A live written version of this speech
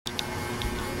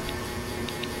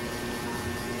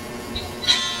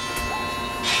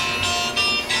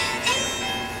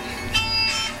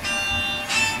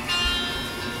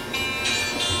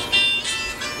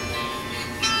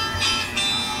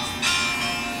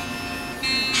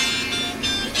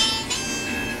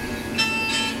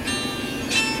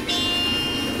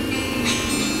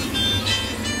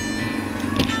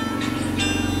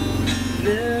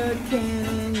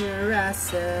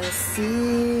It's a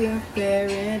sea of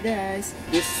paradise.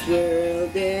 This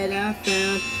world that I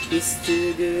found is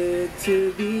too good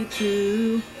to be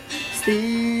true.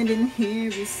 Standing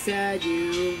here beside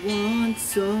you, want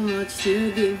so much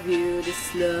to give you.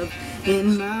 This love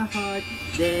in my heart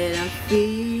that I'm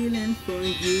feeling for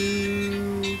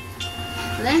you.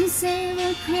 Let me say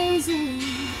we're crazy,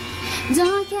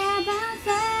 don't care about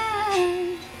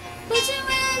that. Put your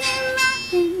hand in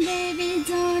mine, baby,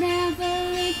 don't ever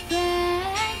look back.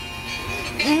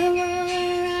 The world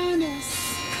around us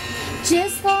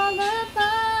just fall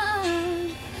apart.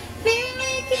 Feel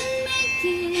we can make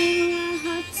it our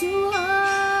heart to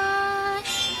heart.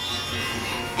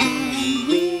 And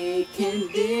we can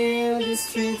build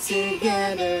this tree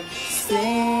together,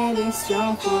 standing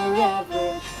strong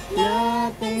forever.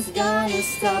 Nothing's gonna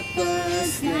stop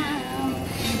us now.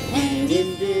 And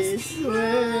in this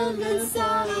world that's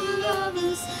all All of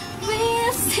us, we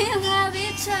still have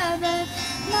each other.